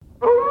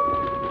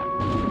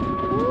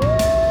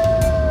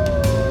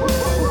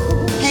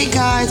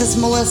guys, it's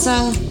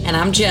Melissa. And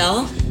I'm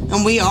Jill.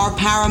 And we are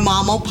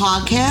Paranormal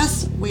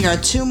Podcast. We are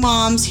two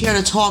moms here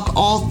to talk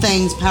all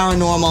things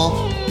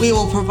paranormal. We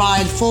will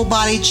provide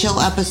full-body chill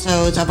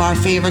episodes of our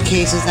favorite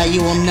cases that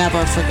you will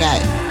never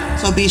forget.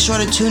 So be sure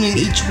to tune in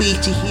each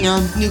week to hear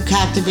new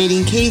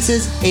captivating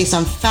cases based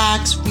on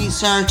facts,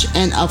 research,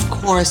 and of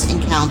course,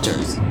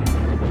 encounters.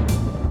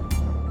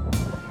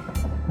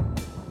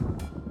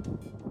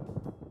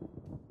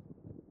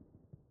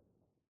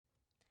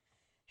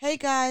 Hey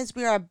guys,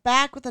 we are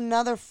back with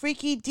another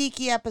freaky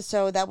deaky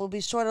episode that will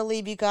be sure to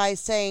leave you guys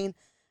saying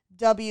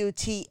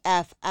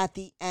WTF at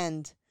the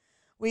end.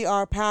 We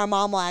are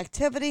Paranormal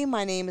Activity.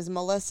 My name is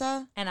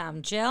Melissa. And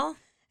I'm Jill.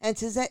 And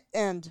today,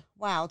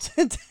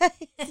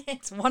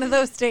 it's one of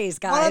those days,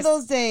 guys. One of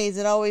those days,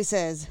 it always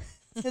is.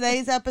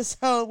 Today's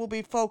episode will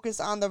be focused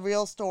on the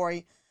real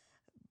story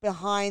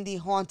behind the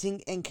haunting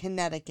in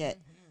Connecticut.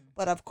 Mm-hmm.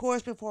 But of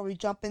course, before we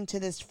jump into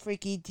this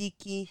freaky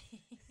deaky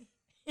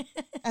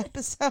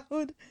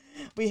episode,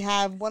 we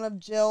have one of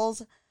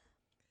Jill's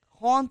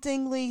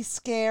hauntingly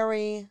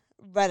scary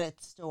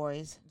Reddit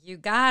stories. You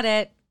got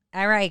it.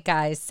 All right,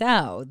 guys.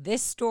 So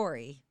this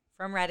story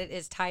from Reddit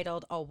is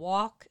titled "A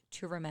Walk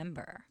to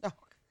Remember." Oh.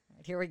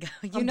 Right, here we go.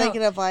 I'm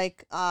thinking of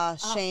like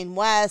Shane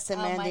West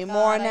and Mandy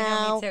Moore now.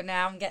 I know, me too.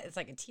 Now I'm getting, it's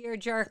like a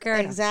tearjerker.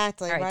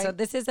 Exactly. All right, right. So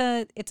this is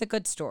it's a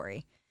good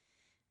story.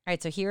 All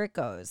right, so here it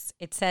goes.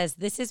 It says,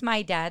 "This is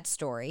my dad's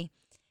story.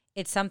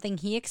 It's something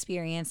he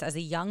experienced as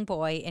a young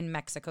boy in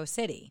Mexico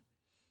City.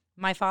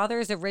 My father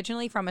is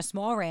originally from a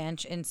small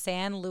ranch in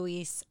San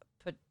Luis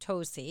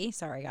Potosi.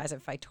 Sorry, guys,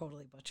 if I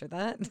totally butchered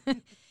that.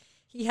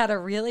 He had a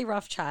really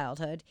rough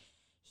childhood.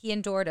 He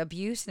endured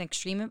abuse and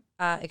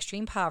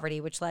extreme poverty,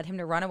 which led him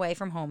to run away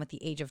from home at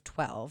the age of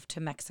 12 to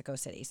Mexico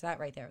City." So that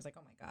right there, I was like,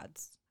 oh my God,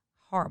 it's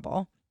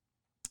horrible.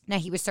 Now,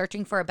 he was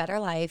searching for a better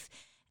life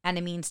and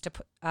a means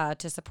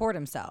to support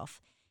himself.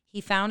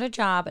 He found a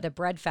job at a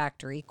bread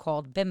factory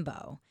called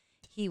Bimbo.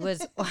 He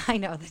was, I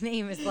know, the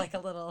name is like a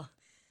little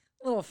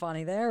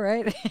funny there,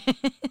 right?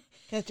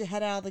 Get your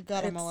head out of the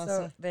gutter,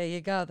 Melissa. There you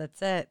go. That's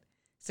it.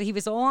 So he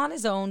was all on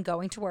his own,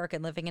 going to work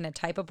and living in a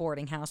type of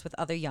boarding house with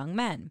other young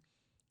men.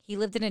 He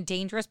lived in a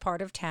dangerous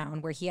part of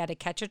town where he had to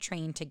catch a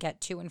train to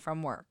get to and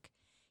from work.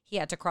 He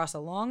had to cross a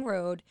long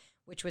road,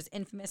 which was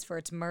infamous for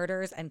its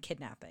murders and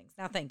kidnappings.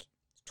 Now think,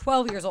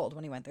 12 years old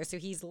when he went there, so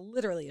he's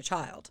literally a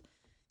child,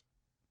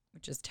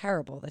 which is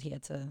terrible that he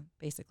had to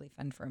basically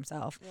fend for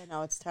himself. Yeah,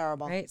 no, it's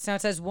terrible. Right? So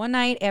it says, one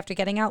night after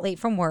getting out late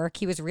from work,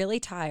 he was really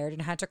tired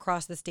and had to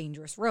cross this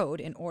dangerous road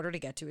in order to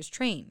get to his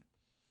train.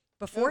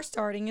 Before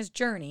starting his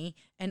journey,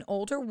 an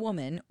older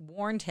woman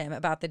warned him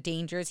about the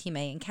dangers he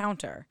may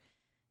encounter.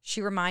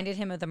 She reminded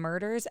him of the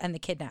murders and the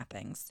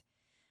kidnappings.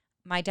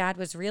 My dad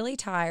was really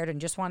tired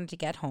and just wanted to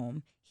get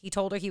home. He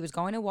told her he was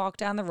going to walk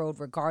down the road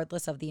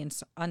regardless of the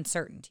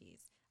uncertainties.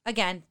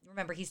 Again,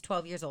 remember, he's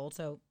 12 years old,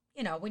 so,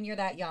 you know, when you're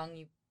that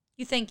young,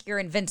 you think you're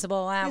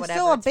invincible, you're whatever.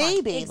 Still a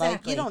baby. Exactly.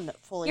 Like, you don't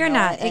fully You're know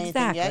not, anything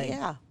exactly. yet.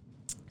 Yeah.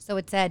 So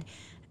it said,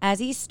 as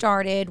he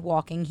started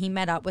walking, he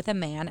met up with a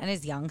man and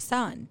his young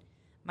son.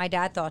 My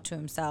dad thought to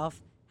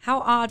himself, how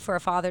odd for a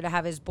father to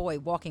have his boy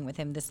walking with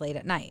him this late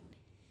at night.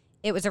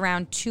 It was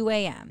around 2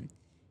 a.m.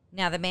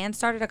 Now, the man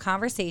started a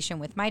conversation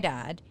with my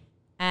dad,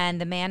 and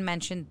the man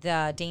mentioned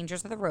the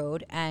dangers of the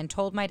road and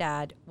told my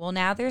dad, well,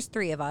 now there's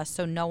 3 of us,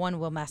 so no one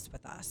will mess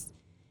with us.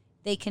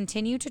 They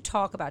continued to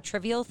talk about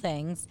trivial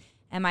things,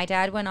 and my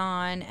dad went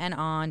on and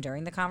on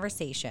during the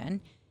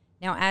conversation.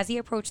 Now, as he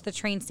approached the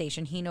train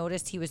station, he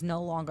noticed he was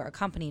no longer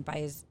accompanied by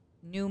his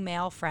new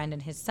male friend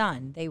and his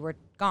son. They were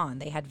gone.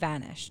 They had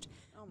vanished.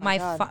 Oh my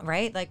God.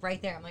 Right? Like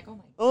right there. I'm like, oh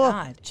my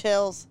God.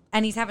 Chills.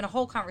 And he's having a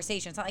whole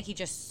conversation. It's not like he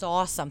just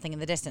saw something in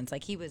the distance.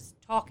 Like he was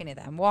talking to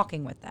them,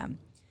 walking with them.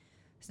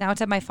 So now it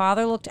said my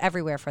father looked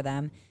everywhere for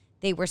them.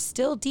 They were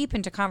still deep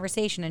into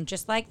conversation, and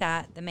just like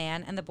that, the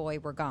man and the boy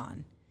were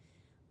gone.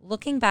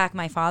 Looking back,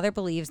 my father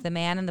believes the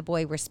man and the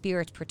boy were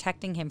spirits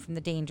protecting him from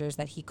the dangers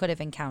that he could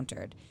have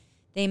encountered.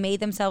 They made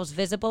themselves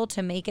visible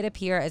to make it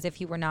appear as if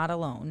he were not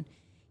alone.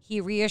 He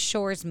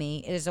reassures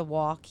me it is a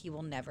walk he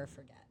will never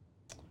forget.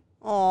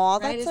 Oh,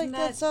 right?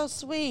 That's so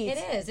sweet.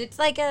 It is.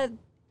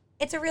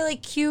 It's a really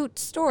cute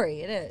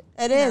story. It is.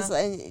 It is,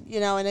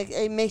 and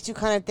it makes you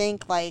kind of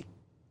think like,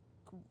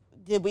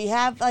 did we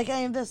have like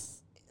any of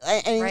this,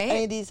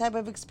 any of these type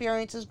of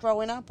experiences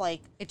growing up?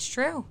 Like, it's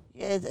true.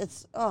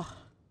 It's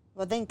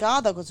well, thank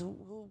God though, because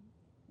who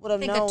would have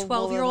known? Think a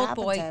 12-year-old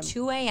boy,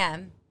 2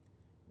 a.m.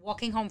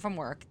 walking home from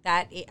work.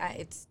 That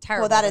it's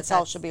terrible. Well, that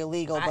itself should be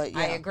illegal, but yeah,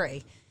 I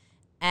agree.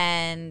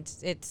 And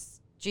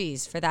it's,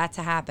 geez, for that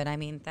to happen, I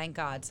mean, thank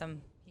God.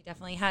 He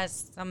definitely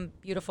has some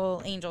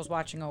beautiful angels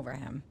watching over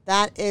him.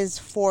 That is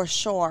for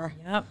sure.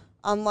 Yep.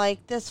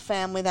 Unlike this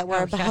family that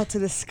we're about to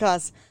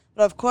discuss.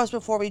 But of course,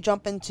 before we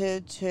jump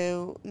into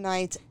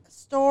tonight's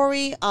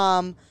story,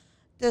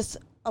 just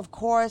of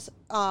course,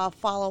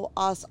 follow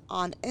us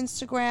on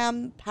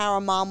Instagram,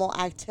 Paranormal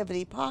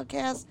Activity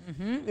Podcast.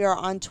 Mm-hmm. We are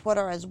on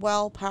Twitter as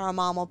well,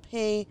 Paranormal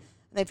P.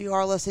 And if you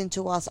are listening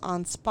to us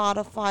on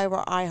Spotify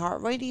or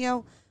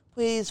iHeartRadio,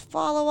 Please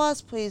follow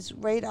us, please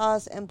rate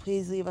us, and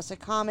please leave us a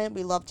comment.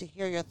 We love to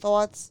hear your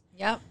thoughts.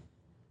 Yep.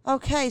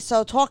 Okay,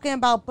 so talking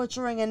about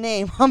butchering a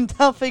name, I'm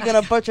definitely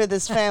going to butcher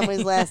this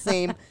family's last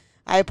name.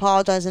 I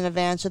apologize in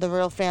advance to the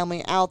real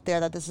family out there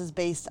that this is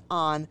based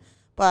on.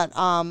 But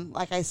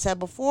like I said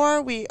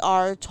before, we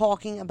are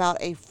talking about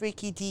a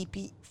freaky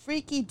deaky,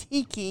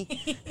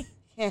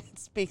 can't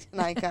speak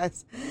tonight,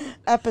 guys,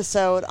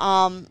 episode.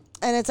 And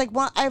it's like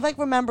I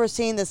remember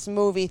seeing this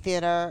movie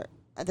in a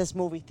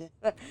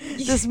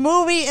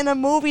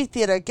movie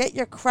theater. Get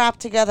your crap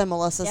together,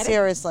 Melissa.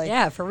 Seriously.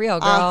 Yeah, for real,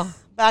 girl.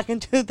 Back in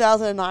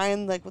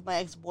 2009, like with my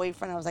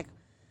ex-boyfriend, I was like,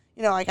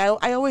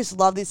 I always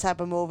love these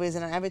type of movies,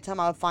 and every time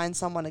I would find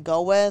someone to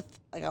go with,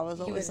 like I was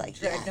always like,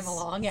 drag them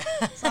along. Yeah.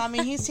 So I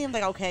mean, he seemed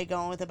like okay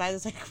going with it, but I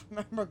just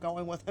remember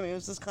going with him. It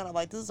was just kind of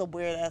like, this is a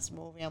weird ass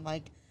movie. I'm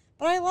like,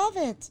 but I love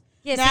it.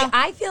 Yeah, see,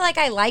 I feel like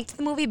I liked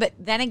the movie, but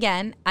then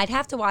again, I'd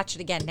have to watch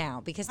it again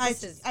now because I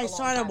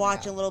started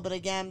watching a little bit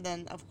again.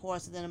 Then of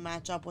course it didn't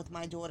match up with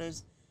my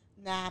daughter's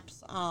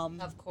naps.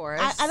 Of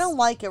course. I don't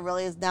like it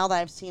really. Is now that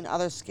I've seen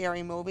other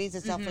scary movies,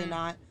 it's definitely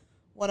not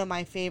one of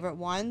my favorite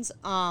ones.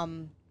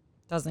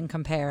 Doesn't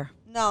compare.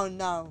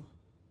 No.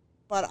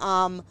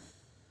 But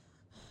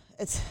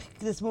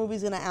this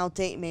movie's gonna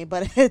outdate me,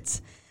 but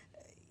it's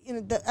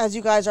as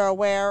you guys are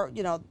aware,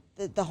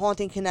 the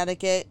Haunting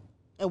Connecticut.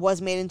 It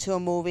was made into a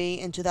movie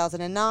in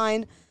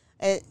 2009.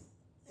 It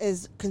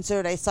is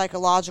considered a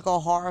psychological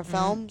horror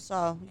film,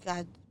 so you got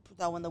to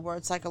throw in the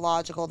word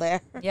psychological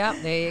there. Yep,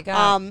 there you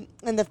go.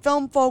 And the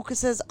film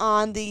focuses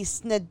on the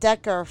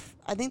Snedeker,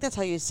 I think that's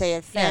how you say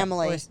it,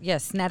 family.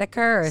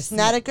 Snedeker.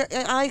 Snedeker.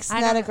 I like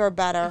Snedeker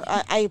better.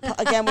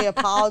 Again, we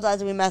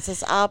apologize if we mess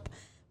this up,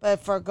 but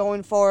for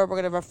going forward, we're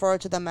going to refer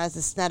to them as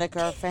the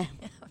Snedeker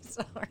family. I'm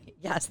sorry.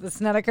 Yes, the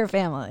Snedeker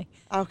family.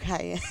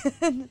 Okay.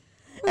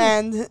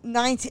 And in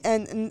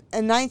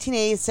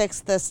 1986,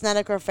 the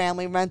Snedeker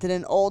family rented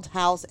an old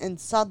house in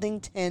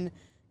Southington,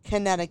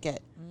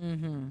 Connecticut.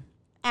 Mm-hmm.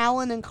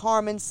 Alan and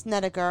Carmen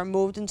Snedeker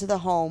moved into the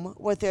home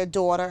with their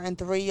daughter and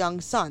 3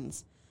 young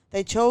sons.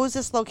 They chose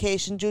this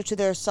location due to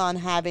their son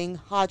having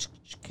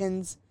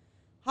Hodgkin's.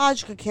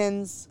 Yep,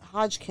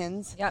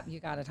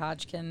 you got it,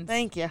 Hodgkin's.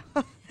 Thank you.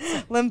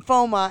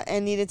 Lymphoma,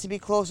 and needed to be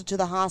closer to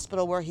the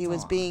hospital where he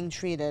was being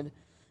treated.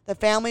 The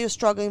family was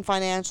struggling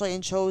financially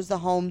and chose the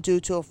home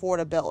due to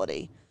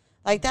affordability.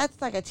 Like,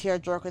 that's like a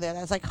tearjerker there.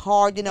 That's like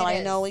hard,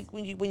 I know like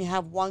when you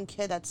have one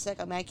kid that's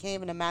sick. I mean, I can't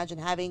even imagine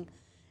having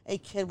a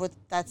kid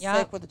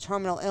sick with a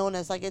terminal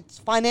illness. Like, it's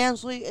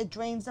financially, it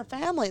drains the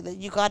family. That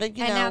you got to,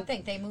 now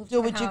think they moved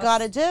do what you got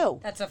to do.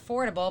 That's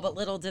affordable, but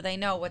little do they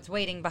know what's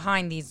waiting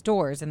behind these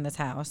doors in this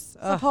house.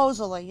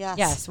 Supposedly, yes.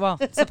 Yes, well,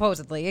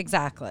 supposedly,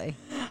 exactly.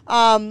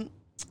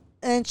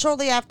 And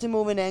shortly after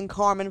moving in,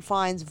 Carmen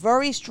finds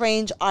very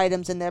strange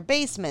items in their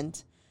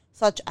basement,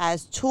 such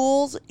as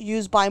tools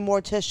used by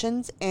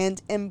morticians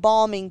and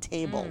embalming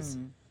tables.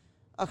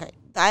 Okay,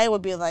 I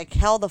would be like,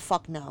 hell the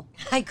fuck no.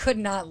 I could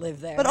not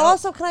live there. But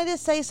also, can I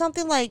just say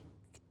something like,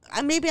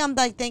 maybe I'm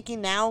like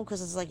thinking now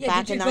because it's like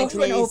back in 1986.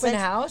 Did you go to an open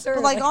house? Or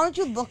but like, aren't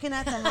you looking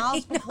at the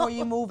house before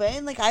you move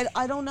in? Like,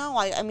 I don't know.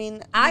 I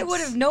mean, I would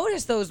have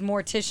noticed those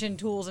mortician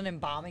tools and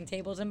embalming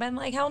tables and been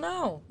like, hell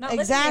no, not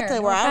exactly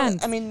here, where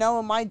I mean,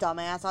 knowing my dumb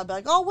ass, I'd be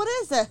like, oh, what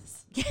is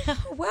this? Yeah,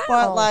 wow.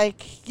 But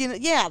like,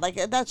 like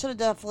that should have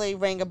definitely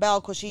rang a bell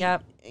because she,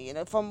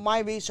 from my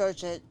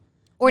research,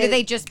 Or did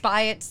they just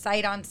buy it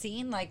sight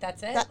unseen? Like,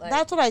 that's it?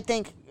 That's what I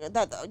think.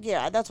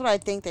 That's what I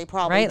think they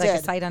probably did. Right, like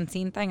a sight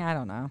unseen thing? I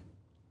don't know.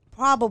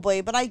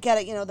 Probably, but I get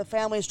it. The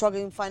family is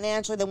struggling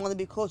financially. They want to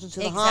be closer to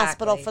the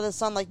hospital for the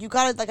son. Like, you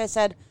got to, like I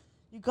said,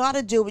 you got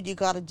to do what you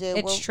got to do.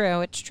 It's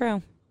true.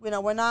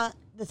 We're not,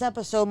 this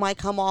episode might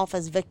come off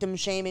as victim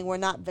shaming. We're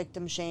not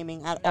victim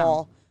shaming at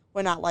all.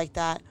 We're not like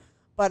that.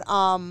 But,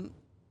 some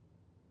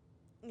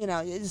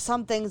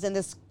things in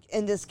this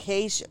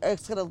case,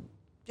 it's going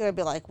to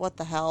be like, what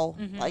the hell?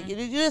 Mm-hmm. Like, you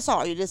just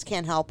are. You just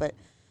can't help it.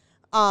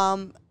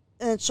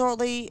 And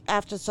shortly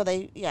after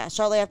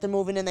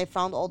moving in, they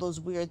found all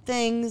those weird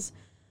things.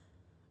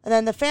 And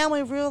then the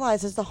family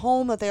realizes the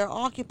home that they are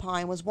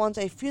occupying was once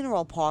a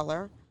funeral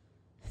parlor.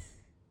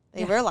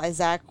 They realized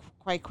that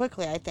quite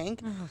quickly, I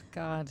think. Oh,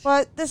 God.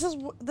 But this is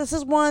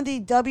one of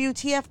the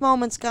WTF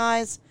moments,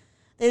 guys.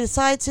 They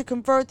decide to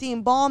convert the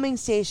embalming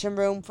station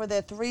room for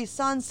their 3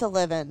 sons to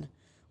live in.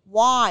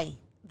 Why?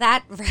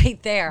 That right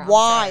there.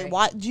 Why?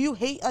 Why? Do you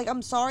hate, like,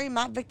 I'm sorry, I'm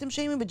not victim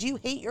shaming, but do you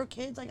hate your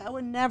kids? Like, I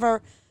would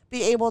never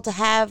be able to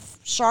have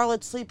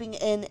Charlotte sleeping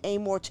in a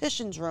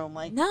mortician's room.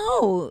 Like,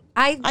 no,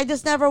 I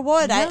just never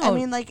would. No. I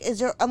mean, like,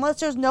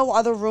 unless there's no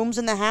other rooms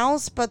in the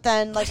house, but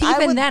then, like,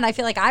 then I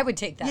feel like I would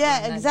take that.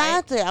 Yeah, room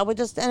exactly. Then, right? I would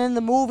just, and in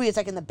the movie, it's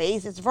like in the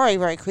base. It's very,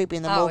 very creepy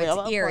in the movie. It's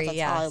of eerie. Course, that's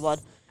yes. Hollywood.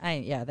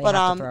 They have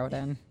to throw it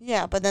in.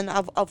 Yeah, but then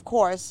of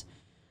course,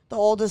 the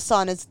oldest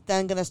son is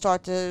then going to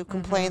start to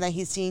complain that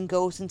he's seeing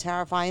ghosts and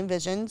terrifying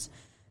visions.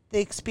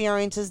 The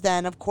experiences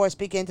then, of course,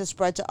 begin to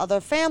spread to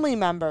other family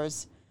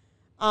members.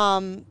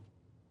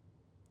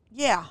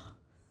 Yeah.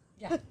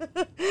 Yeah.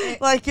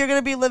 Like, you're going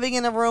to be living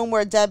in a room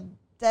where dead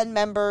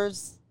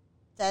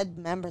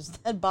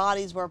dead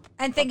bodies were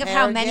And think of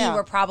how many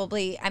were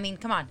probably, I mean,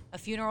 come on, a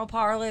funeral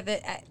parlor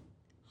that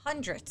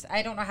hundreds.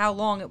 I don't know how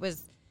long it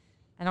was.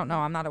 I don't know.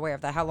 I'm not aware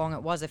of that. How long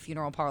it was a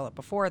funeral parlor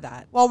before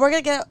that. Well, we're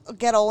going to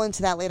get all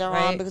into that later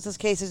on because this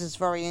case is just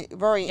very,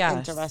 very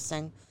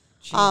interesting.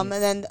 And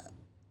then,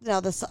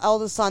 this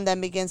eldest son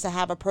then begins to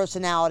have a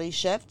personality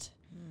shift.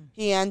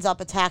 He ends up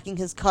attacking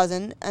his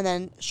cousin, and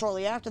then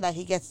shortly after that,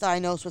 he gets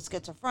diagnosed with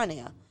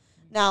schizophrenia.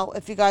 Now,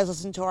 if you guys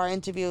listen to our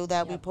interview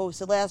that we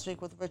posted last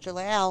week with Richard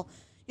Leal,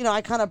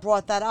 I kind of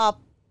brought that up.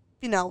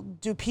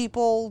 Do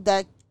people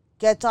that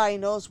get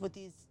diagnosed with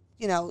these,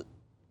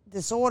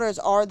 disorders,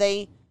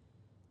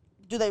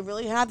 do they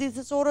really have these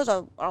disorders,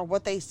 or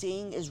what they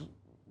seeing is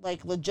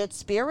like legit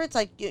spirits?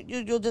 Like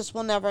you just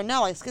will never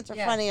know. Like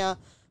schizophrenia,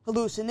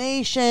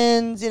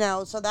 hallucinations,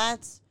 so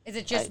that's. Is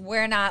it just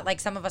we're not, like,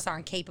 some of us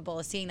aren't capable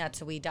of seeing that,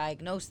 so we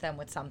diagnose them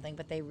with something,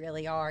 but they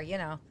really are,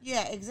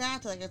 Yeah,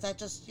 exactly. Like, is that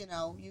just, you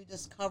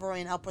just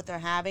covering up what they're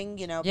having,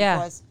 Yeah.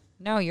 Because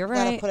no, you're you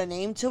right. gotta put a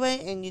name to it,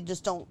 and you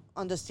just don't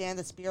understand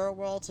the spirit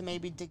world to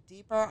maybe dig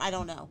deeper. I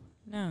don't know.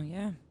 No,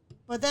 yeah.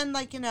 But then,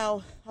 like,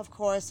 of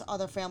course,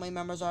 other family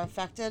members are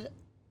affected.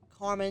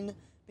 Carmen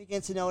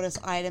begins to notice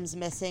items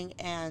missing,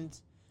 and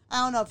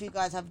I don't know if you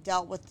guys have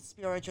dealt with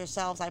spirits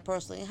yourselves. I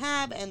personally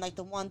have, and, like,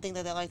 the one thing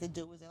that they like to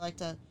do is they like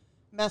to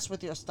mess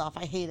with your stuff.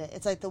 I hate it.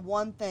 It's, like, the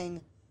one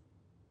thing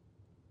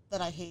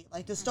that I hate.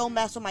 Like, just don't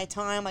mess with my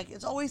time. Like,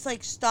 it's always,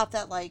 like, stuff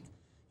that, like,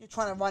 you're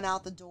trying to run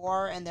out the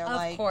door, and they're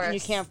like, and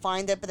you can't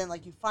find it, but then,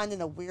 like, you find it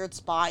in a weird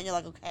spot, and you're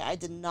like, okay, I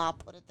did not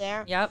put it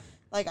there. Yep.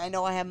 Like, I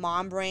know I have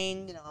mom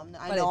brain,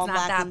 I know I'm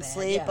back in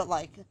sleep, but,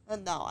 like,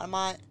 no, I'm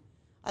not.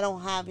 I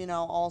don't have,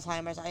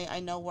 Alzheimer's. I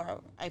know where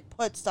I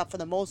put stuff for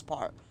the most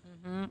part.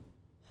 Mm-hmm.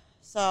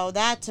 So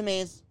that, to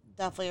me, is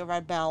definitely a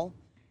red bell.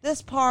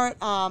 This part,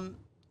 I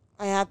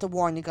have to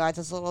warn you guys,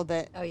 it's a little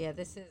bit. Oh, yeah,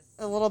 this is.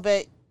 A little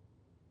bit.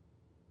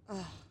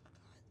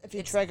 If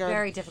you're triggered. It's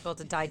very difficult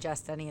to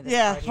digest any of this.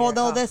 Yeah, well,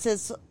 no, this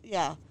is,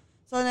 yeah.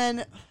 So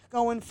then,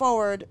 going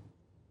forward,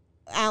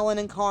 Alan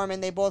and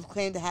Carmen, they both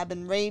claim to have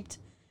been raped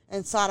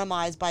and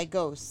sodomized by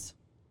ghosts.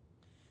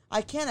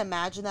 I can't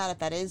imagine that if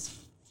that is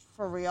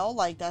for real.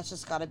 Like, that's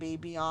just got to be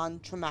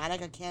beyond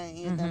traumatic. I can't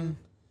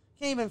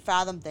even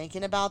fathom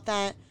thinking about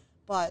that.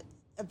 But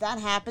if that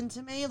happened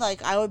to me,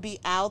 like, I would be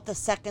out the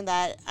second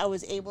that I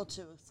was able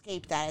to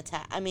escape that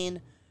attack. I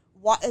mean,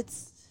 why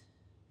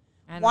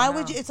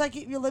would you? It's like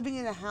you're living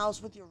in a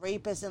house with your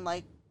rapist, and,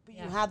 like, but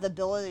you have the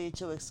ability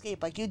to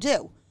escape, like you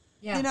do.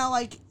 Yeah.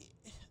 Like,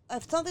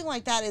 if something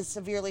like that is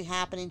severely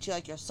happening to you,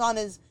 like your son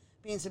is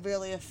being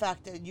severely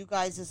affected, you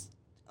guys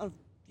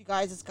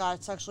just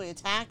got sexually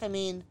attacked. I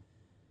mean,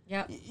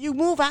 you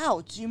move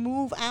out. You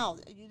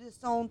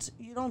just don't.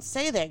 You don't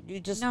stay there. You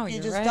just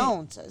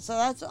don't. So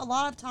that's a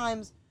lot of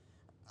times.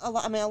 A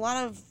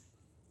lot of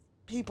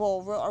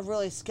people are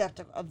really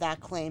skeptical of that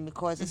claim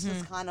because it's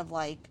just kind of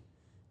like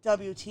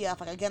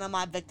WTF. Like, again, I'm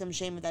not victim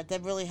shaming. That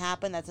did really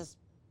happen. That's just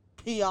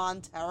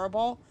beyond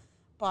terrible.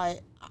 But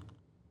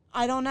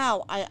I don't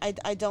know.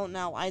 I don't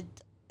know. I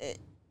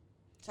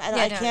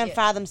can't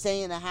fathom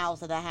staying in a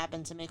house that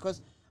happened to me,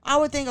 because I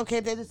would think, okay,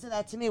 if they just did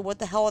that to me, what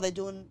the hell are they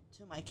doing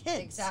to my kids?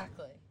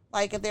 Exactly.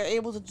 Like, if they're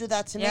able to do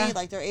that to me,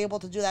 like, they're able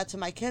to do that to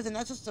my kids, and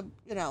that's just the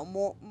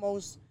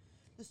most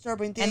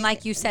disturbing thing. And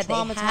like you said, they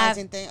have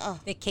thing.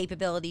 the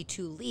capability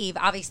to leave.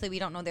 Obviously, we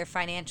don't know their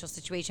financial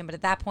situation, but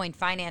at that point,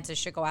 finances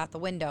should go out the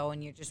window,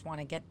 and you just want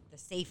to get the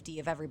safety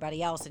of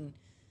everybody else, and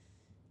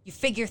you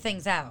figure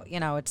things out.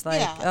 It's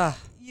like,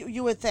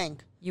 you would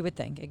think. You would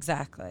think,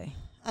 exactly.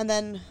 And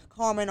then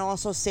Carmen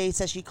also states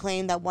that she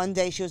claimed that one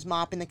day she was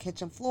mopping the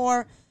kitchen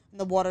floor, and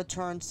the water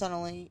turned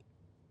suddenly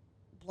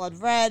blood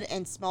red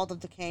and smelled of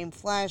decaying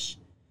flesh.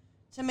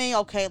 To me,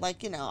 okay,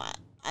 like,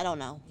 I don't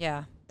know.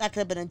 Yeah. That could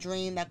have been a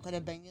dream. That could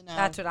have been,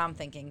 That's what I'm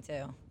thinking,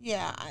 too.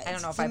 Yeah. I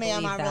don't know if I believe that.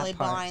 To me, I'm not really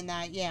buying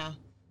that, yeah.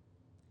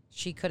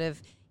 She could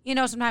have,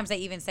 sometimes they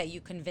even say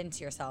you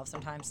convince yourself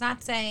sometimes.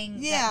 Not saying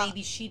that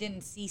maybe she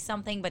didn't see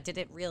something, but did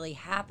it really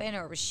happen?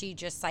 Or was she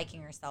just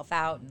psyching herself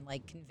out and,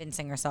 like,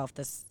 convincing herself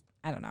this?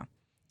 I don't know.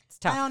 It's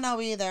tough. I don't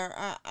know either.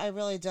 I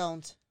really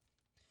don't.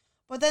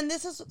 But then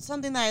this is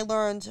something that I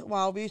learned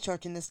while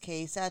researching this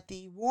case, that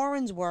the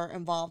Warrens were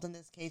involved in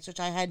this case, which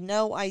I had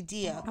no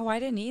idea. Oh, I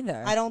didn't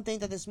either. I don't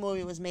think that this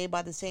movie was made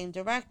by the same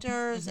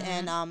directors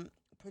and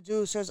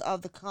producers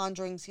of the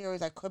Conjuring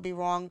series. I could be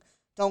wrong.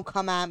 Don't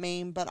come at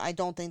me, but I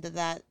don't think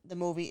that the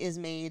movie is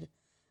made.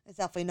 It's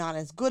definitely not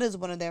as good as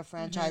one of their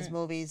franchise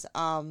movies.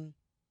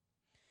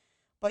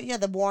 But yeah,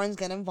 the Warrens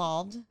get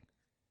involved.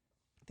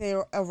 They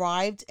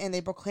arrived and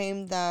they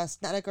proclaimed the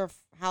Snedeker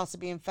house to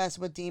be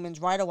infested with demons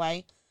right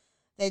away.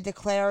 They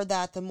declared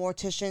that the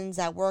morticians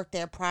that worked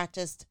there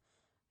practiced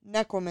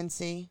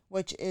necromancy,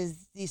 which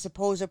is the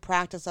supposed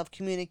practice of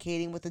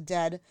communicating with the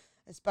dead,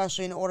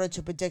 especially in order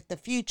to predict the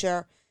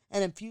future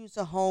and infuse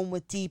the home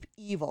with deep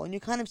evil. And you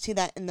kind of see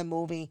that in the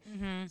movie.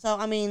 Mm-hmm. So,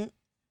 I mean,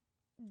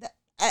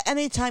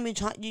 anytime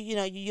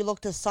you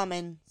look to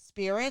summon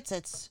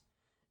spirits,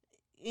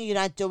 you're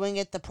not doing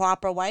it the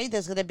proper way,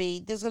 there's gonna be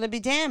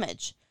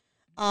damage.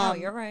 No,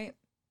 you're right.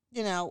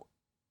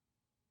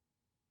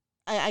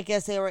 I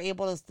guess they were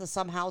able to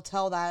somehow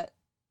tell that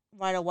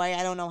right away.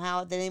 I don't know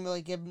how. They didn't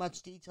really give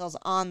much details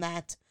on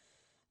that.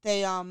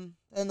 They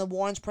then the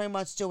Warrens pretty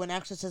much do an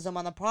exorcism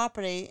on the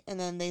property, and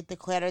then they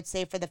declared it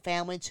safe for the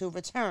family to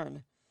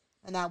return,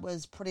 and that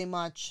was pretty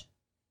much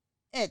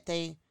it.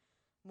 They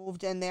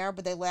moved in there,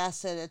 but they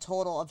lasted a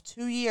total of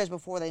 2 years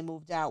before they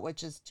moved out,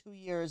 which is 2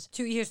 years.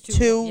 2 years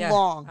too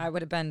long. I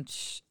would have been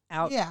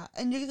out. Yeah,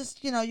 and you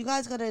just you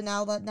guys gotta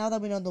now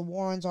that we know the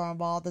Warrens are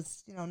involved.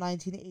 It's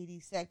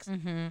 1986.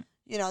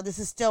 Mm-hmm. This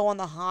is still on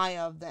the high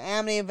of the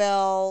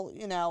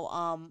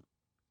Amityville.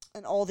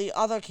 And all the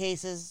other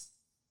cases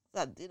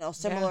that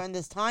similar in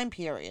this time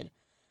period,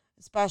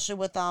 especially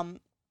with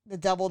the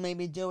Devil Made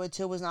Me Do It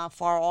Too was not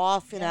far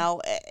off.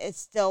 It's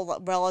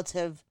still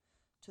relative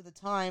to the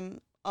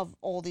time of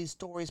all these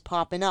stories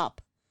popping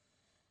up.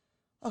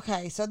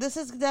 Okay, so this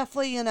is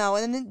definitely, and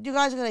then you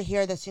guys are going to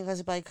hear this. You guys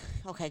will be like,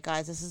 okay,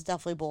 guys, this is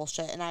definitely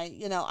bullshit. And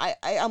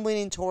I'm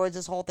leaning towards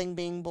this whole thing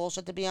being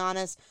bullshit, to be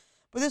honest.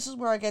 But this is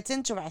where it gets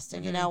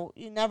interesting. Mm-hmm.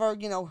 You never,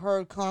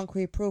 heard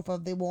concrete proof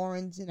of the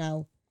Warrens,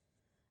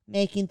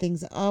 making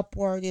things up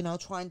or,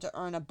 trying to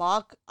earn a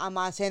buck. I'm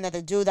not saying that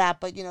they do that,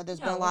 but, there's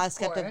been a lot of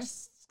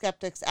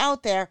skeptics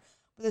out there.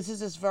 But this is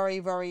just very,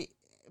 very,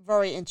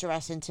 very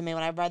interesting to me.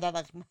 When I read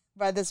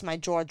that, my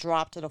jaw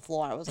dropped to the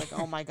floor. I was like,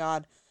 oh, my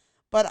God.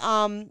 But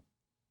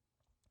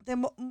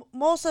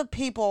most of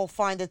people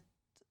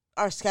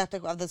are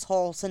skeptical of this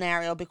whole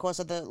scenario because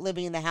of the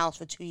living in the house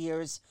for 2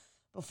 years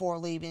before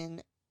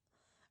leaving.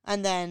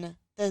 And then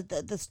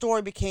the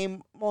story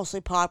became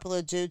mostly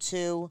popular due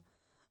to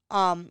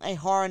a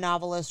horror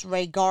novelist,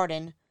 Ray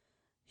Garden.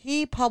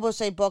 He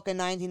published a book in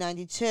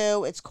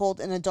 1992. It's called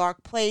In a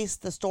Dark Place,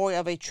 the story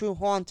of a true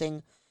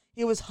haunting.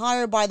 He was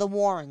hired by the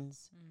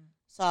Warrens.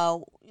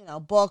 So,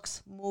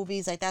 books,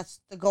 movies, like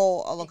that's the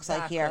goal, it looks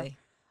like here.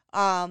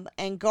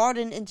 And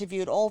Garden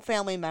interviewed all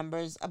family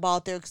members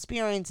about their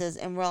experiences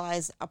and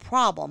realized a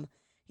problem.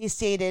 He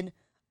stated,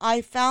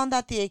 I found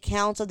that the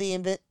accounts of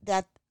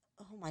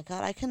oh my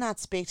God, I cannot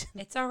speak.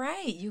 It's all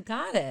right. You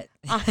got it.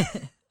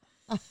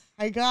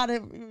 I got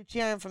it. You were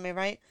cheering for me,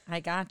 right? I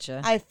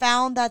gotcha. I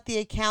found that the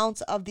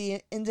accounts of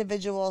the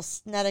individual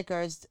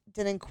Snedeckers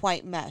didn't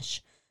quite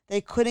mesh.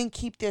 They couldn't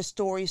keep their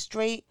story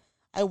straight.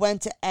 I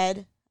went to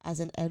Ed, as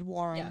in Ed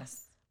Warren,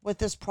 with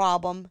this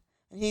problem.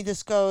 And he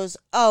just goes,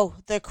 oh,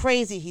 they're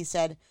crazy, he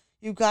said.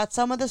 You got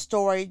some of the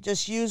story.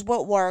 Just use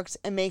what works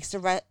and makes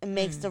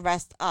the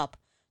rest up.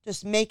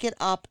 Just make it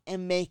up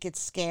and make it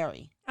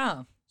scary.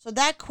 Oh. So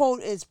that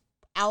quote is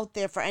out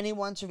there for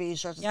anyone to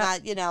research. It's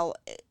not,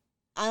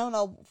 I don't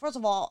know. First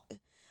of all,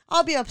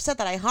 I'll be upset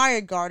that I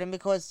hired Garden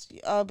because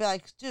I'll be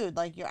like, dude,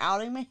 like, you're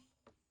outing me?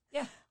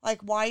 Yeah.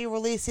 Like, why are you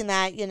releasing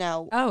that,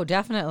 Oh,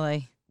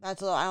 definitely. I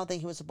don't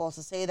think he was supposed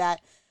to say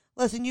that.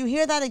 Listen, you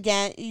hear that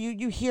again,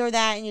 you hear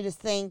that and you just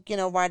think,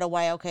 right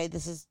away, okay,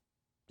 this is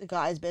the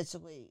guy's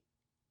basically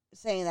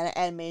saying that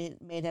Ed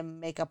made him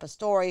make up a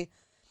story.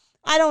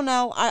 I don't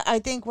know. I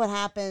think what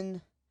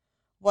happened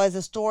was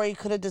the story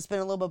could have just been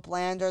a little bit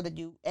blander, that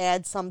you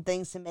add some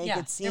things to make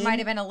it seem. There might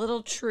have been a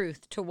little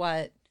truth to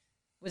what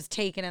was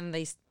taken and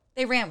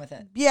they ran with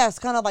it. Yeah, it's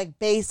kind of like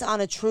based on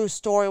a true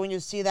story when you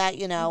see that,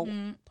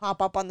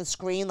 pop up on the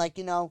screen, like,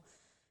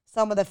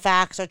 some of the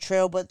facts are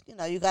true, but,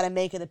 you got to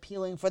make it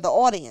appealing for the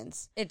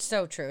audience. It's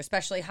so true,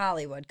 especially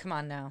Hollywood. Come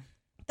on now.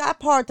 That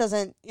part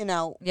doesn't,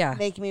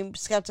 make me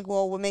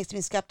skeptical. What makes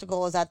me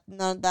skeptical is that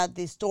that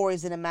these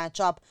stories didn't match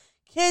up.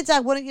 Kids, I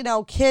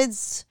wouldn't,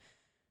 kids,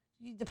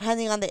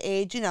 depending on the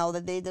age,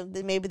 that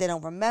they maybe they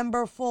don't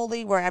remember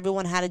fully, where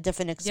everyone had a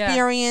different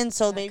experience.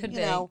 So maybe,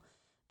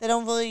 they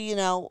don't really,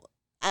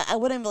 I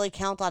wouldn't really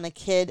count on a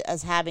kid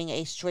as having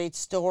a straight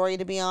story,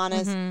 to be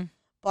honest. Mm-hmm.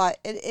 But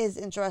it is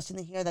interesting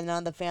to hear that none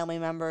of the family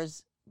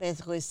members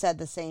basically said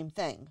the same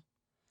thing.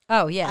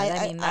 Oh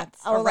yeah,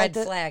 that's a red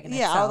flag in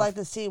itself. I would like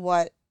to see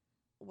what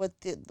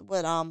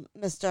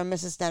Mr. and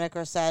Mrs.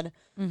 Snedeker said,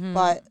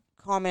 but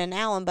Carmen and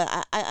Alan. But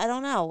I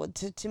don't know.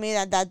 To me,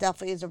 that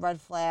definitely is a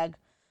red flag.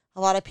 A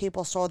lot of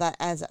people saw that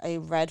as a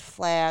red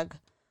flag.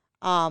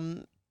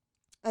 And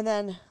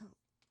then,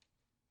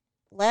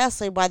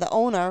 lastly, by the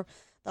owner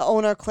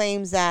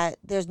claims that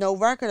there's no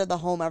record of the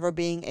home ever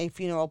being a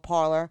funeral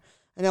parlor.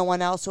 And no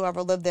one else who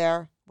ever lived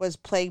there was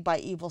plagued by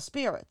evil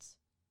spirits.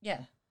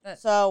 Yeah.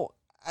 So,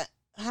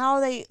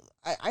 how they...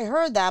 I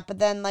heard that, but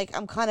then, like,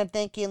 I'm kind of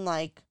thinking,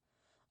 like,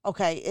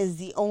 okay, is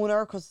the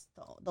owner, because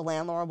the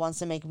landlord wants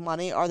to make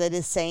money, are they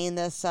just saying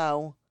this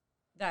so...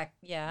 They,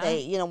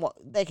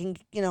 they can,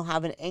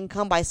 have an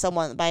income by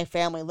a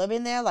family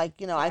living there? Like,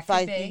 I feel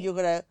like you're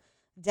going to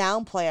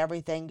downplay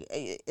everything.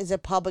 Is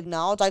it public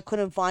knowledge? I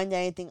couldn't find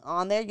anything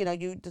on there.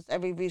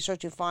 Every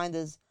research you find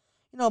is...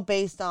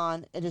 based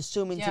on it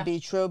assuming to be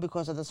true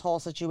because of this whole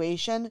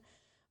situation.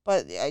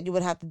 But you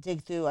would have to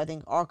dig through, I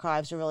think,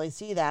 archives to really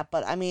see that.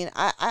 But, I mean,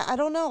 I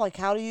don't know. Like,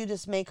 how do you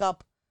just make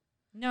up...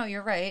 No,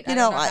 you're right.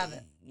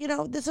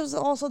 This was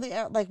also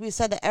like we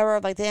said, the era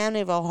of, like, the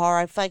Amityville horror.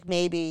 I feel like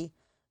maybe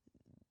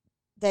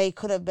they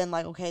could have been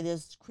like, okay,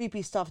 there's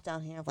creepy stuff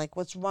down here. Like,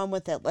 let's run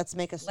with it. Let's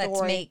make a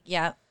story.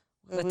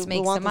 let's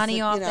make some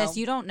money off this.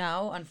 You don't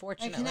know,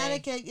 unfortunately. In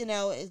Connecticut,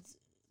 it's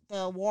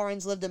the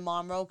Warrens lived in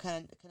Monroe,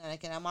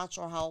 Connecticut. I'm not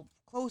sure how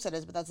close it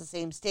is, but that's the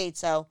same state.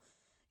 So,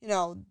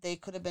 they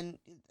could have been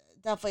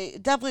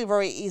definitely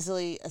very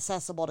easily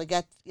accessible to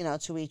get,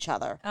 to each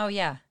other. Oh,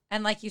 yeah.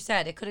 And like you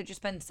said, it could have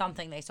just been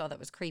something they saw that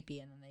was creepy,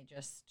 and then they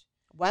just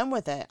went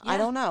with it. Yeah. I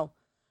don't know.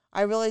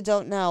 I really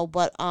don't know.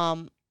 But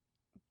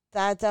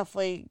that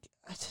definitely,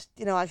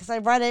 because I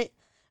read it,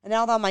 and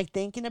now that I'm, like,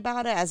 thinking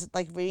about it, as,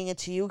 like, reading it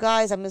to you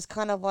guys, I'm just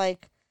kind of,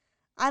 like,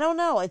 I don't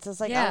know. It's just,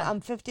 like, I'm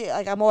 50,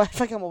 like, I feel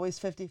like I'm always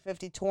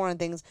 50-50 torn and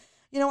things.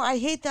 I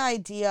hate the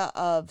idea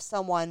of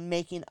someone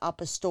making up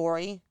a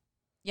story.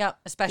 Yep,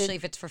 especially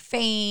if it's for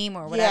fame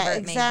or whatever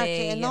it may be. Yeah,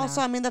 exactly. And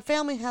also, I mean, the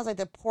family has, like,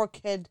 the poor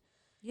kid,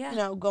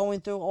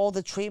 going through all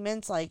the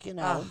treatments, like,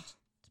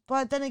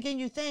 But then again,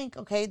 you think,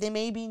 okay,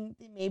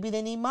 maybe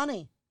they need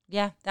money.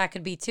 Yeah, that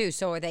could be too.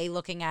 So are they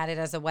looking at it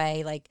as a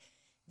way, like,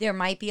 there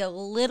might be a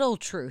little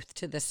truth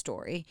to the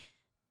story,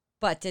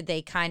 but did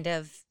they kind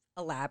of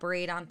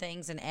elaborate on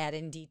things and add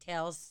in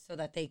details so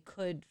that they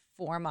could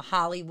form a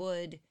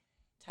Hollywood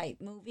type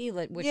movie,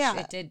 which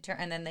it did turn,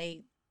 and then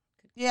they...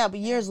 Yeah, but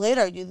years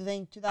later, you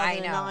think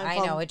 2009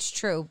 I know, it's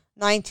true.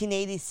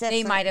 1986.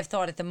 They might have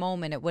thought at the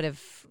moment it would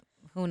have,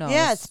 who knows?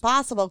 Yeah, it's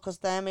possible, because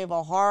the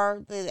Amityville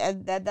Horror,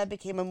 that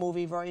became a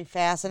movie very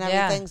fast and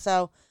everything,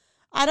 so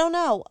I don't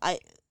know.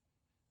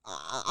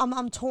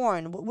 I'm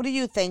torn. What do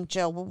you think,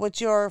 Jill?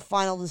 What's your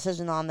final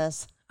decision on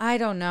this? I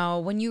don't know.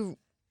 When you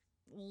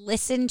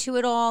listen to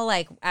it all,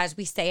 like, as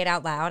we say it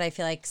out loud, I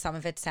feel like some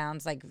of it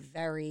sounds, like,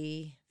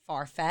 very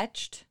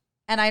far-fetched.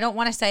 And I don't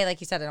want to say, like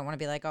you said, I don't want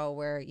to be like, oh,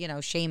 we're,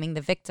 shaming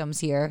the victims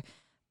here.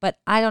 But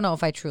I don't know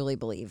if I truly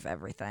believe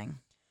everything.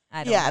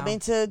 I don't know. I mean,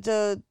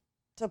 to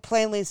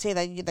plainly say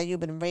that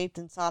you've been raped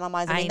and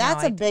sodomized, I mean,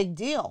 that's a big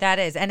deal. That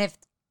is. And if,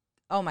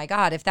 oh my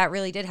God, if that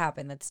really did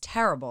happen, that's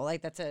terrible.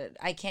 Like,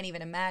 I can't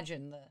even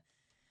imagine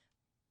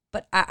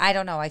but I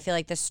don't know. I feel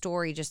like the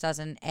story just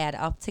doesn't add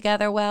up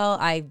together well.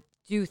 I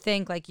do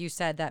think, like you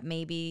said, that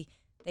maybe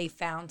they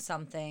found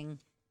something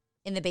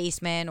in the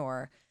basement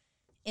or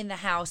in the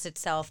house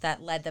itself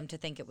that led them to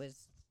think it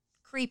was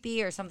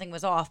creepy or something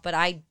was off. But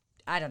I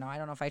don't know. I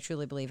don't know if I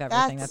truly believe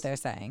everything that they're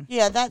saying.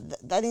 Yeah,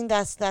 I think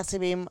that's to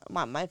be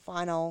my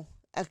final,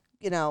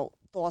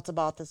 thoughts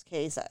about this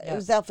case. It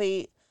was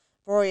definitely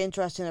very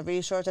interesting to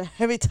research, and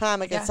every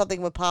time I get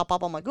something would pop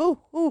up, I'm like,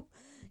 ooh,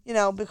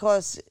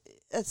 because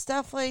it's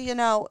definitely,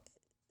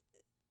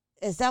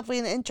 it's definitely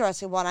an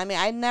interesting one. I mean,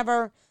 I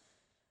never,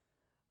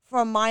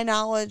 from my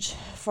knowledge,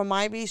 from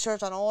my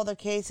research on all the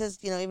cases,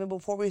 even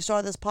before we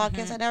started this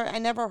podcast, I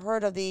never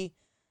heard of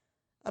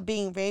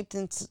being raped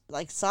and,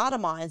 like,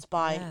 sodomized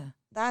by. Yeah.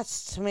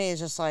 That's, to me, is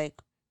just like,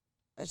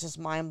 it's just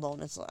mind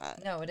blowing. It's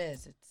no, it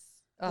is.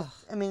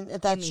 I mean,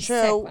 if that's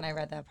true, when I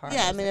read that part,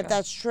 I mean, if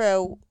that's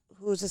true,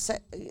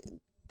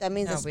 that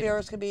means the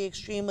spirits could be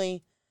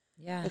extremely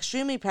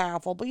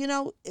powerful. But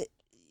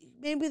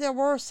maybe there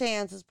were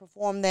seances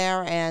performed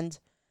there, and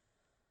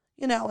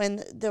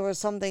and there was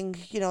something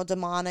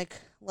demonic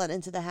let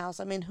into the house.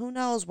 I mean, who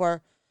knows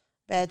where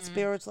bad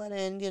spirits let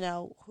in?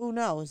 Who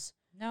knows?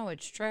 No,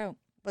 it's true.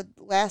 But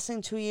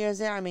lasting 2 years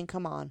there, I mean,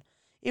 come on.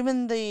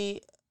 Even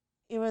the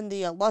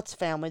Lutz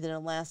family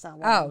didn't last that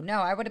long. Oh,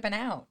 no, I would have been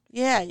out.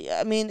 Yeah,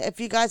 I mean, if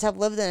you guys have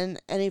lived in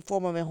any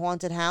form of a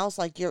haunted house,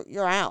 like,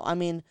 you're out. I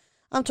mean,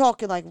 I'm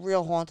talking, like,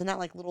 real haunted, not,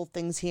 like, little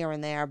things here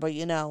and there, but,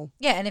 Yeah,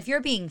 and if you're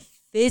being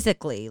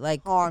physically,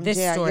 like, harmed, this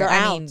story, you're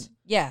out. Mean,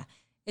 yeah,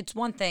 it's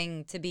one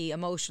thing to be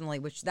emotionally,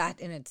 which that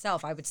in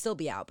itself, I would still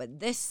be out. But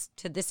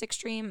to this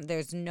extreme,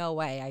 there's no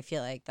way I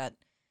feel like that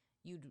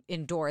you'd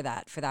endure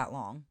that for that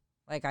long.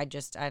 Like, I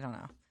don't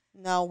know.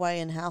 No way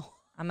in hell.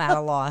 I'm at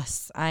a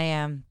loss. I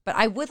am. But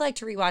I would like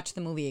to rewatch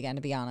the movie again,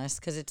 to be honest,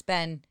 because it's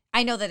been,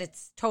 I know that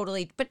it's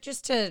totally, but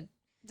just to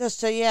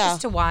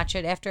watch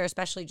it after,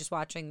 especially just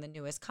watching the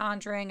newest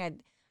Conjuring,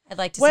 I'd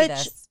like to see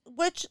this.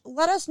 Which,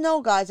 let us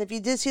know, guys, if you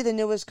did see the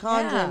newest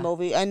Conjuring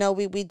movie. I know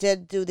we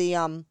did do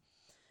the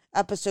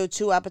episode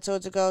 2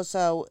 episodes ago,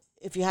 so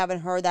if you haven't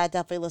heard that,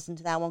 definitely listen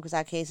to that one, because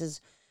that case is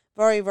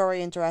very,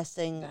 very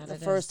interesting. The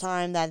first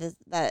time that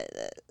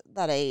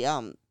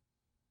a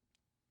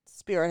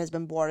spirit has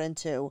been brought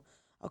into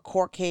a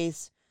court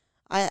case.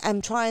 I'm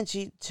trying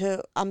to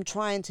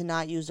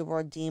not use the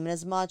word demon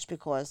as much,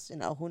 because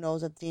who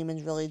knows if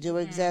demons really do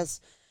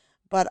exist.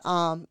 But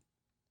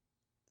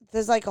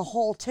there's, like, a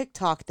whole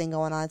TikTok thing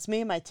going on. It's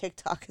me and my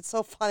TikTok. It's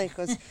so funny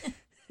because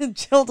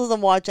Jill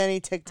doesn't watch any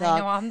TikTok. I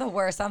know, I'm the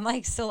worst. I'm,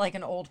 like, still like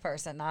an old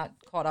person, not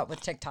caught up with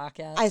TikTok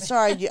yet. I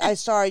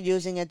started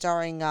using it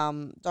during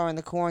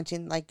the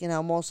quarantine, like,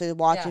 mostly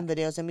watching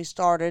videos, and we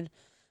started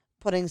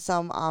putting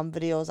some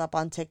videos up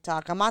on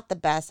TikTok. I'm not the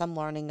best. I'm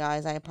learning,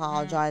 guys. I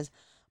apologize.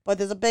 But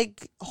there's a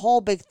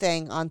whole big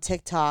thing on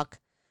TikTok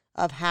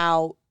of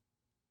how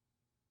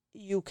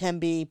you can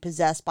be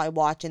possessed by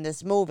watching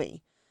this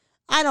movie.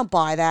 I don't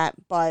buy that,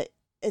 but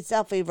it's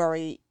definitely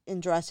very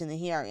interesting to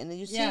hear. And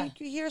you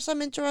hear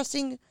some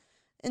interesting,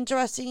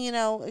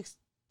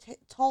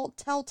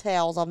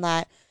 telltales on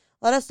that.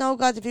 Let us know,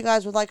 guys, if you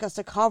guys would like us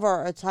to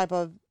cover a type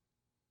of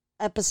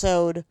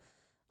episode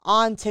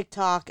on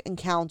TikTok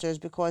encounters,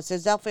 because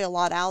there's definitely a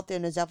lot out there,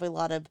 and there's definitely a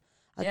lot of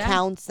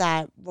accounts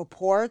that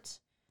report,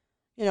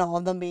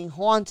 of them being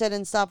haunted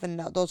and stuff, and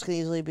those can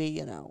easily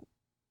be,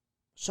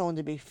 shown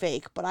to be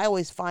fake. But I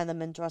always find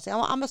them interesting.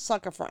 I'm a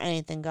sucker for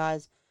anything,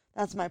 guys.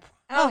 That's my problem.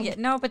 Oh, yeah.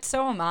 No, but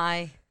so am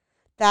I.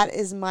 That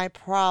is my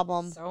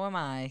problem. So am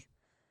I.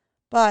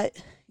 But,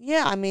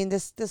 yeah, I mean,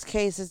 this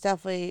case is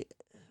definitely,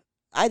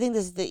 I think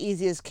this is the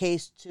easiest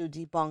case to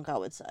debunk, I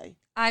would say.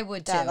 I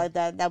would, too. That we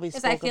spoke about.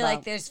 Because I feel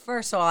like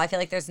first of all, I feel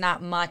like there's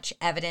not much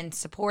evidence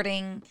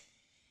supporting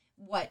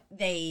what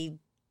they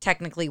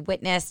technically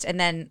witnessed. And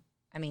then,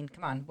 I mean,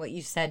 come on, what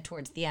you said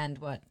towards the end,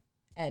 what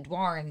Ed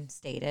Warren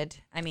stated.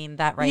 I mean,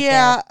 that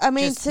there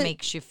just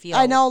makes you feel.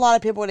 I know a lot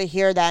of people would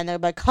hear that and they're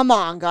like, come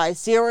on, guys,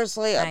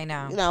 seriously? I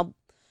know.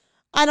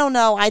 I don't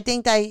know. I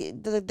think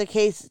that the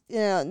case,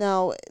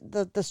 no,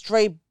 the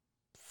straight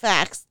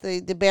facts,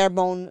 the bare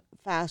bone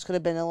facts could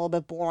have been a little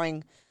bit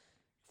boring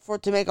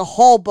to make a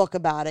whole book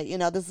about it.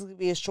 This is going to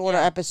be a shorter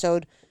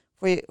episode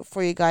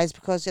for you guys,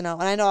 because, and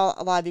I know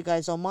a lot of you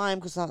guys don't mind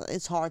because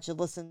it's hard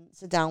to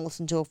sit down and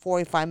listen to a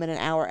 45-minute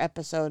hour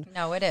episode.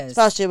 No, it is.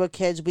 Especially with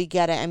kids. We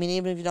get it. I mean,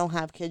 even if you don't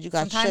have kids, you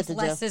got sometimes shit to do.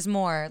 Less is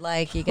more.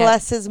 Like you get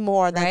less is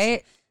more.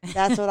 Right?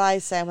 That's what I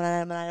say when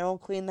I don't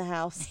clean the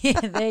house.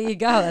 Yeah, there you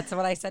go. That's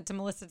what I said to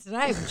Melissa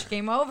tonight when she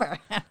came over.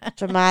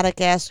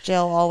 Dramatic ass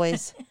Jill,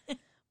 always.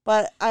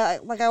 But I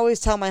always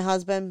tell my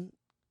husband,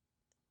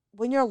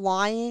 when you're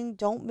lying,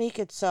 don't make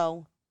it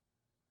so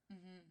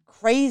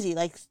crazy.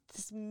 Like,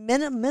 just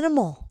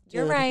minimal. Dude.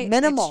 You're right.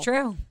 Minimal. It's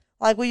true.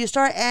 Like, when you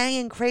start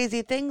adding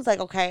crazy things, like,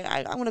 okay,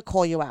 I'm going to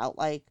call you out.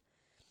 Like,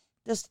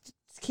 just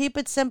keep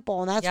it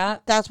simple. And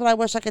that's what I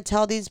wish I could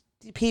tell these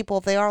people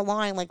if they are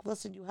lying. Like,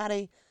 listen, you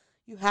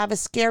have a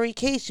scary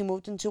case. You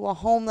moved into a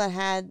home that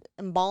had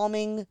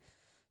embalming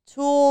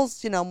tools,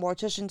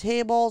 mortician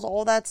tables,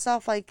 all that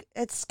stuff. Like,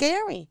 it's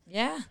scary.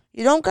 Yeah.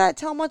 You don't got to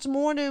tell much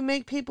more to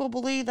make people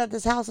believe that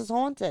this house is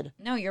haunted.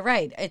 No, you're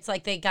right. It's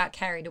like they got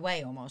carried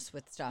away almost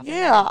with stuff.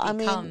 Yeah, and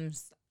then it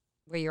becomes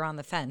where you're on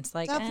the fence.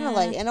 Like,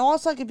 definitely. And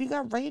also, like, if you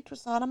got raped or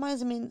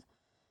sodomized, I mean,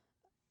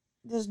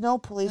 there's no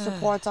police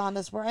reports on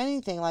this or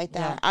anything like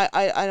that. Yeah.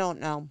 I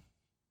don't know.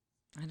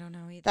 I don't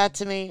know either. That,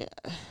 to me...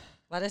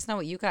 Let us know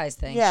what you guys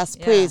think. Yes,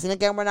 please. And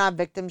again, we're not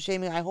victim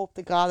shaming. I hope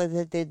to God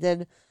that they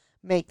did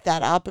make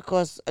that up,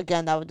 because,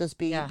 again, that would just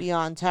be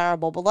beyond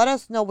terrible. But let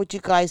us know what you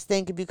guys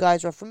think. If you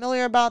guys are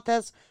familiar about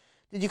this,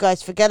 did you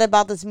guys forget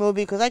about this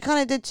movie? Because I kind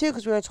of did too,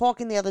 because we were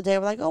talking the other day.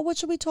 We're like, oh, what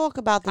should we talk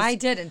about this? I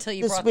did until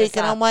you this brought week. This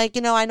up. And I'm like,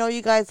 I know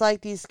you guys like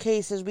these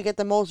cases. We get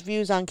the most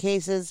views on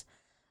cases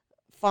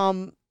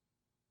from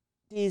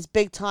these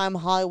big-time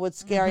Hollywood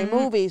scary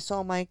movies.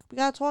 So I'm like, we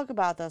got to talk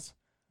about this.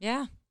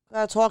 Yeah.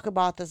 Gotta talk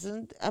about this.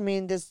 And I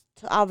mean, there's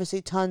obviously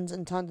tons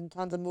and tons and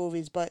tons of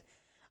movies, but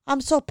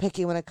I'm so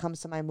picky when it comes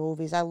to my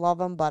movies. I love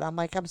them, but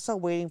I'm still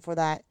waiting for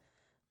that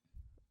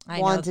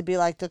one to be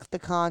like the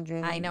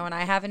Conjuring. I know, and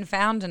I haven't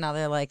found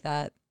another like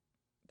that.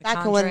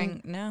 That could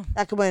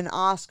win an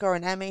Oscar,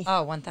 an Emmy.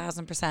 Oh,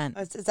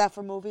 1,000%. Is that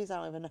for movies? I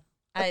don't even know.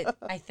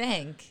 I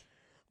think.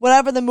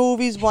 Whatever the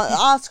movies want,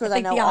 Oscars I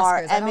know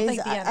are. I don't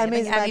think the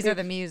Emmys are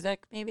the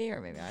music, maybe,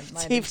 or maybe I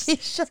might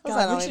TV shows.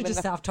 God, we should just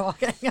stop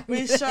talking.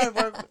 We should.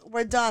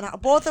 We're done.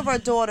 Both of our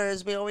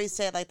daughters, we always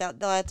say like that.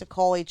 They'll have to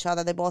call each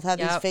other. They both have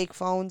these fake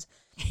phones,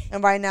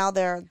 and right now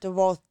they're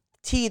both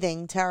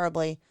teething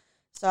terribly.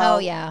 So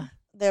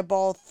they're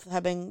both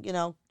having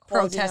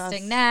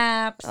protesting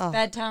naps,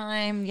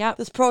 bedtime. Yep.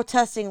 This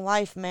protesting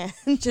life, man.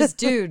 Just,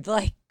 dude,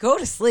 like, go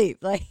to sleep.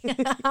 Like,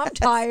 I'm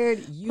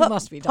tired. You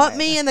must be tired. Put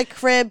me in the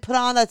crib. Put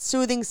on that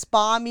soothing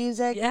spa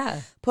music.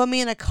 Yeah. Put me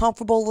in a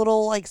comfortable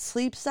little, like,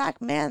 sleep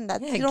sack. Man,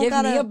 you don't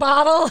give me a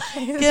bottle.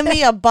 Give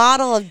me a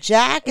bottle of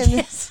Jack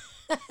and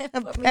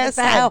pass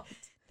out.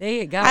 There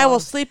you go. I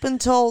will sleep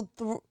until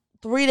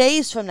 3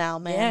 days from now,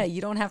 man. Yeah, you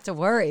don't have to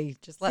worry.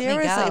 Just let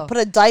me go. Put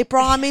a diaper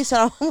on me so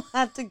I don't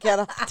have to get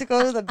up to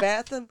go to the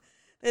bathroom.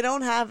 They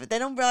don't have it. They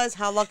don't realize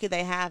how lucky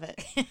they have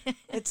it.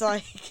 It's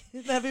like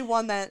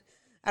everyone that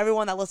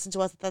listens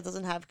to us that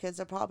doesn't have kids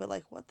are probably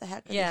like, what the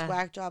heck are these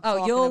whack jobs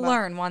talking you'll about?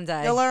 learn one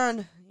day. You'll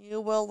learn.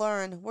 You will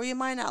learn. Or you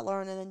might not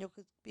learn, and then you'll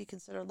be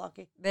considered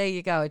lucky. There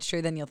you go. It's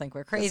true. Then you'll think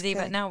we're crazy,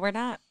 but no, we're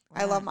not.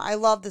 I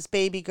love this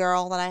baby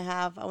girl that I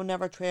have. I would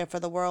never trade her for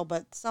the world,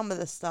 but some of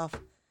this stuff.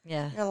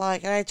 Yeah. You're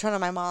like, and I turn to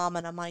my mom,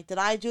 and I'm like, did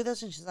I do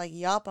this? And she's like,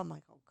 yup. I'm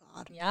like, oh,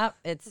 God. Yep,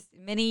 it's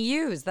mini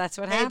yous. That's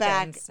what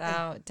happens.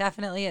 So it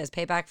definitely is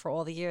payback for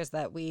all the years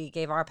that we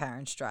gave our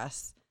parents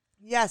stress.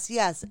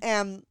 Yes.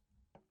 And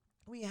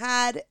we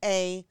had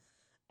a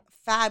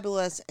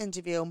fabulous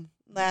interview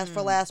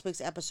for last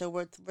week's episode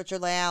with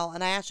Richard Leal,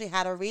 and I actually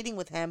had a reading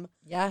with him.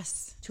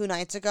 Yes. 2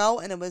 nights ago,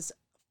 and it was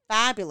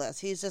fabulous.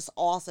 He's just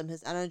awesome.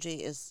 His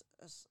energy is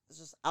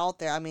just out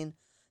there. I mean,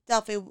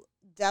 definitely,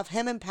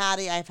 him and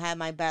Patty, I've had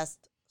my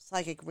best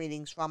psychic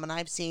readings from, and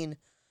I've seen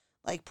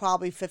like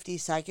probably 50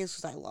 psychics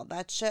because I love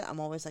that shit. I'm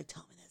always like,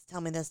 tell me this,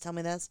 tell me this, tell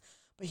me this.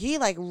 But he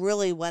like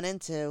really went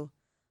into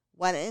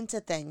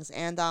things.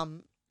 And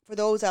for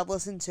those that have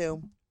listened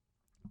to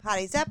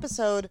Patty's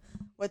episode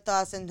with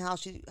us and how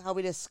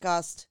we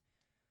discussed,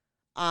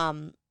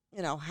 having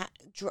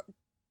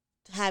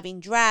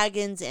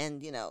dragons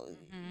and,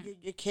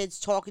 your kids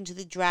talking to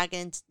the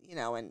dragons,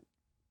 and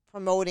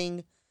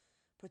promoting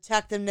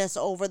protectiveness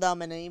over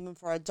them, and even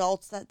for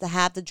adults that to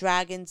have the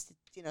dragons,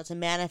 to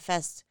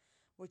manifest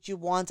what you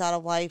want out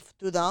of life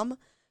through them.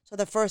 So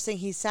the first thing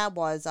he said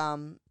was,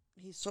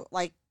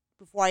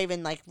 before I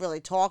even really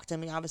talked to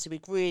him, obviously we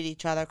greeted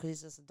each other because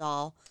he's just a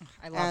doll.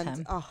 I love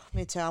him. Oh,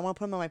 me too. I want to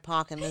put him in my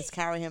pocket and just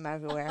carry him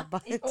everywhere.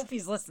 But I hope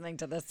he's listening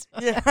to this.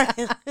 Yeah,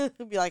 right.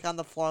 He'll be on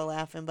the floor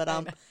laughing. But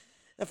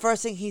the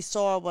first thing he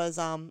saw was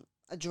a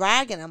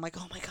dragon. I'm like,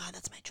 oh my God,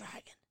 that's my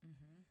dragon.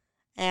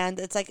 And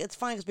it's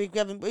funny because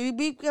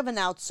we've given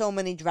out so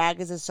many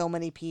dragons to so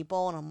many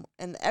people,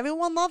 and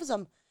everyone loves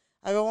them.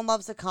 Everyone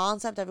loves the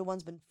concept.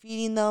 Everyone's been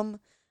feeding them.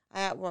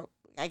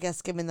 I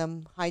guess giving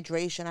them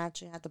hydration. I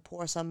actually had to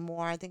pour some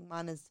more. I think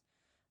my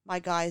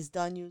guy is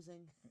done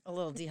using. A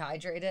little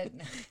dehydrated.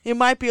 He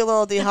might be a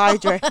little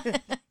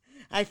dehydrated.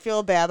 I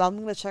feel bad.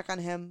 I'm going to check on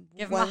him.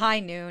 Give him a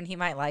high noon. He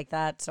might like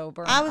that.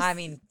 Sober. Not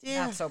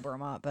sober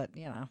him up, but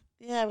Yeah,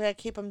 we got to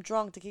keep him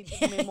drunk to keep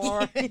him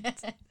more.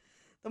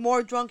 The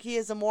more drunk he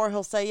is, the more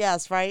he'll say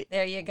yes, right?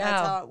 There you go.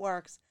 That's how it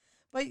works.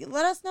 But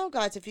let us know,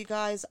 guys, if you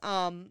guys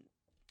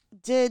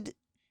did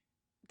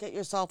get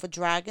yourself a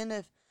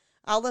dragon.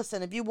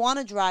 Listen, if you want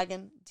a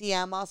dragon,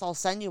 DM us. I'll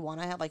send you one.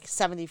 I have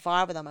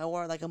 75 of them. I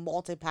ordered a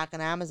multi-pack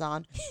on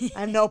Amazon.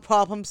 I have no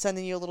problem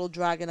sending you a little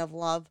dragon of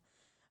love.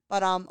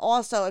 But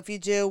also, if you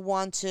do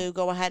want to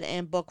go ahead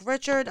and book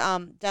Richard,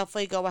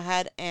 definitely go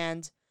ahead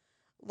and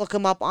look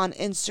him up on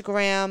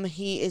Instagram.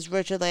 He is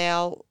Richard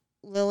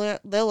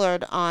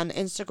Lillard on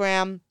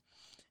Instagram,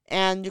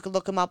 and you can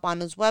look him up on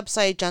his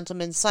website,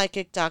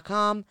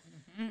 gentlemanpsychic.com.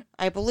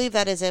 I believe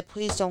that is it.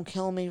 Please don't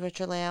kill me,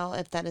 Richard Lale,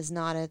 if that is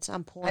not it.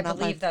 I'm pulling I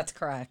believe that's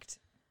correct.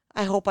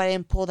 I hope I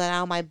didn't pull that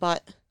out of my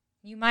butt.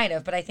 You might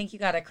have, but I think you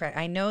got it correct.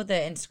 I know the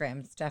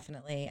Instagram is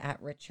definitely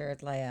at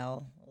Richard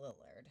Lale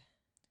Lillard.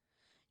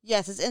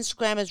 Yes, his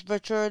Instagram is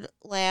Richard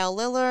Lale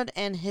Lillard,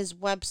 and his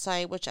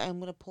website, which I'm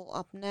going to pull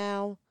up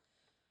now,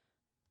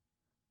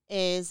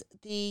 is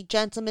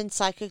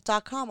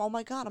thegentlemanpsychic.com. Oh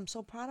my God, I'm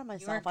so proud of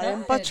myself. I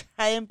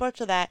didn't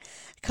butcher that.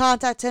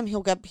 Contact him. He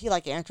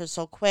answers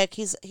so quick.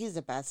 He's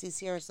the best.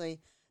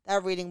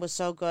 That reading was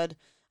so good.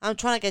 I'm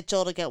trying to get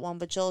Jill to get one,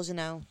 but Jill's, I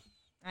know,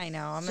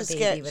 I'm she's a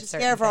baby with she's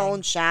certain scared of her things.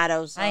 own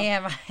shadows. So. I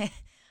am.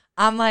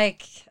 I'm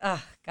like,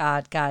 oh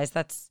God, guys,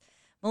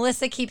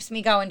 Melissa keeps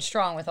me going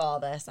strong with all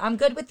this. I'm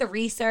good with the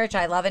research.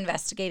 I love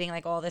investigating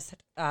all this,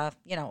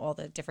 all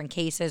the different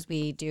cases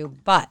we do,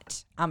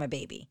 but I'm a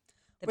baby.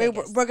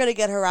 We're gonna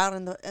get her out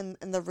in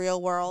the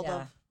real world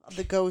of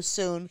the ghost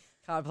soon.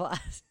 God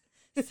bless.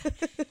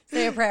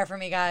 Say a prayer for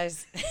me,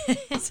 guys.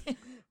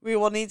 We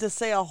will need to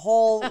say a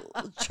whole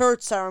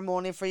church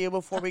ceremony for you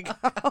before we go.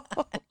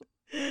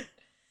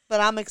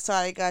 But I'm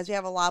excited, guys. We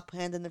have a lot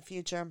planned in the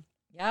future.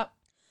 Yep.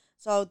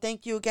 So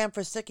thank you again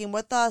for sticking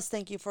with us.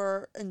 Thank you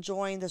for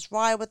enjoying this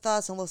ride with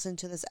us and listening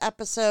to this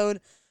episode.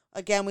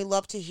 Again, we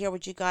love to hear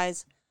what you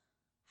guys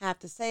have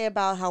to say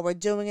about how we're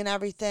doing and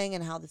everything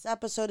and how this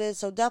episode is.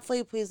 So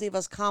definitely please leave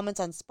us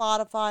comments on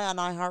Spotify, on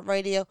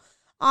iHeartRadio,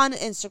 on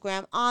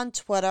Instagram, on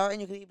Twitter,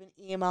 and you can even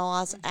email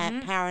us at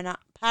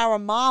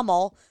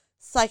Paranormal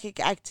Psychic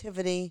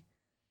Activity.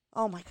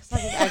 Oh my God,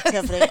 Psychic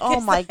Activity. Oh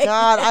my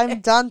God,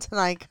 I'm done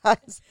tonight,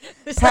 guys.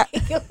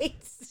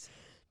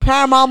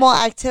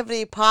 Paranormal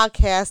Activity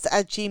Podcast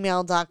at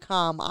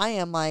gmail.com. I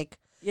am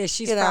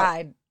she's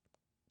fried.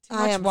 Too much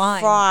I am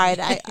wine. fried.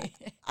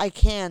 I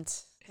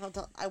can't.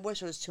 I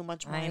wish it was too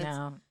much wine. I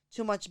know.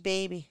 Too much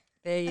baby.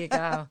 There you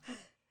go.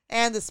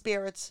 And the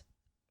spirits.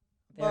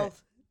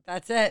 Both.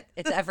 That's it.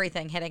 It's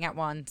everything hitting at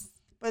once.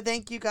 But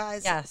thank you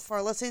guys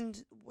for listening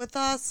with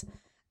us.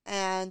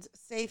 And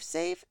stay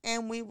safe.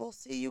 And we will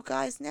see you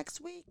guys next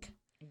week.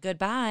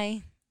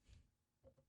 Goodbye.